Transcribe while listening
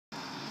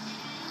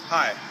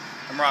Hi,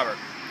 I'm Robert.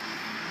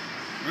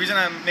 The reason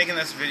I'm making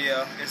this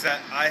video is that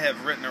I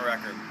have written a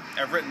record.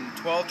 I've written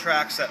 12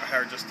 tracks that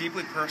are just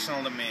deeply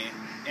personal to me,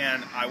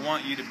 and I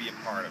want you to be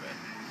a part of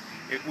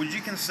it. Would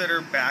you consider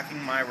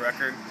backing my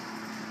record?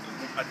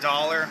 $1,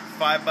 $5,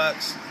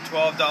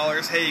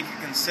 $12? Hey, you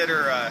could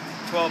consider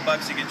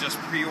 $12. You could just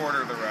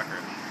pre-order the record.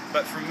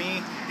 But for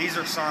me, these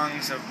are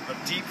songs of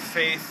deep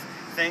faith,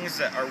 things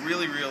that are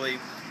really, really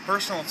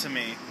personal to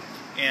me,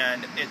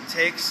 and it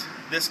takes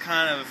this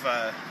kind of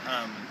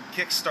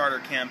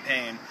Kickstarter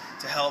campaign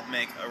to help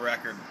make a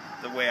record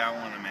the way I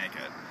want to make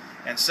it.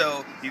 And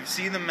so you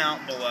see the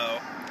amount below,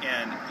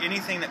 and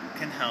anything that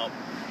can help.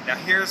 Now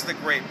here's the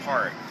great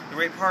part. The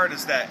great part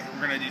is that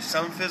we're going to do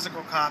some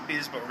physical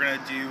copies, but we're going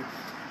to do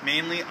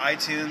mainly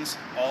iTunes,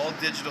 all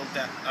digital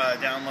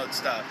download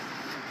stuff.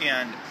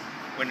 And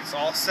when it's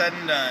all said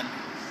and done,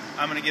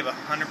 I'm going to give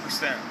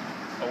 100%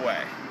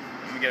 away.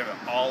 I'm going to give it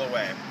all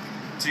away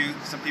to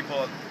some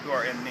people who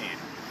are in need.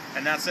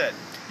 And that's it.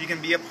 You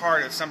can be a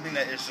part of something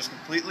that is just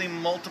completely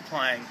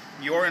multiplying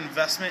your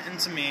investment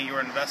into me,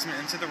 your investment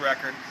into the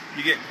record.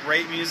 You get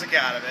great music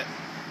out of it,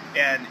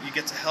 and you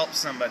get to help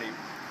somebody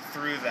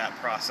through that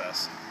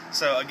process.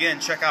 So again,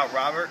 check out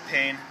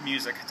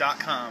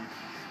robertpaynemusic.com,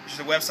 which is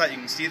a website you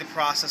can see the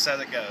process as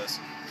it goes.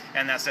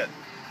 And that's it.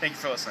 Thank you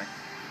for listening.